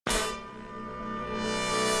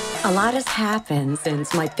A lot has happened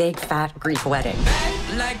since my big fat Greek wedding.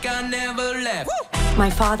 Like I never left.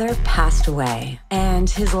 My father passed away, and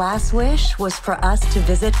his last wish was for us to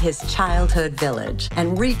visit his childhood village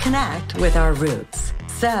and reconnect with our roots.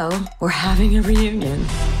 So, we're having a reunion.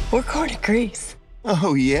 We're going to Greece.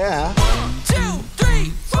 Oh, yeah? 1, 2,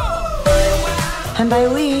 3, 4. And by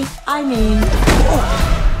we, I mean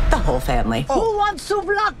the whole family. Who wants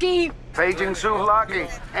souvlaki? Paging souvlaki.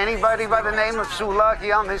 Anybody by the name of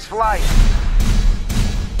souvlaki on this flight?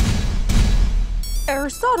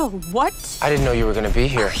 Aristotle, what? I didn't know you were gonna be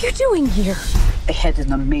here. What are you doing here? They had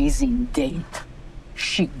an amazing date.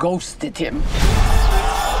 She ghosted him.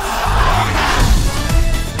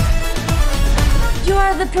 You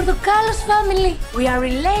are the Portokalos family. We are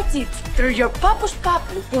related through your papa's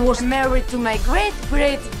papa, who was married to my great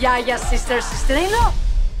Yaya's sister-in-law.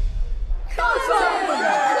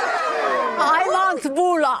 I want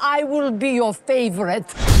Vula. I will be your favorite.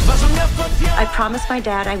 I promised my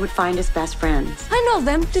dad I would find his best friends. I know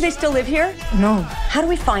them. Do they still live here? No. How do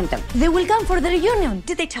we find them? They will come for the reunion.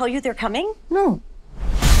 Did they tell you they're coming? No.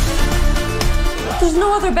 There's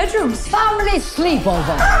no other bedrooms. Family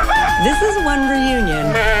sleepover. This is one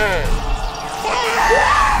reunion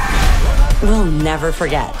we'll never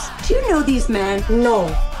forget. Do you know these men? No.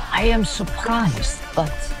 I am surprised,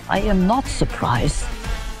 but I am not surprised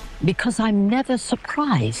because I'm never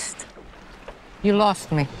surprised. You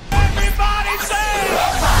lost me. Everybody say!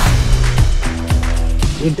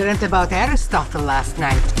 We dreamt about Aristotle last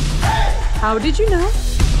night. How did you know?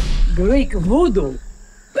 Greek voodoo.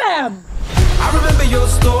 Bam! I remember your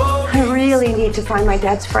story. I really need to find my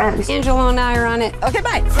dad's friends. Angela and I are on it. Okay,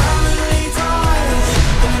 bye. Family ties,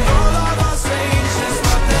 and all of our stages,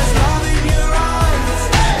 but there's love in your eyes.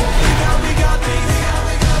 We got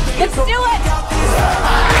these. Let's do it!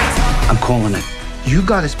 I'm calling it. You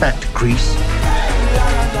got us back to Greece.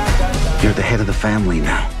 You're the head of the family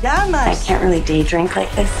now. I can't really day drink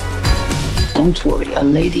like this. Don't worry, a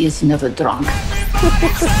lady is never drunk.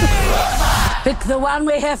 Pick the one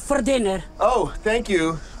we have for dinner. Oh, thank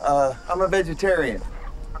you. I'm a vegetarian.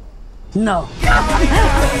 No.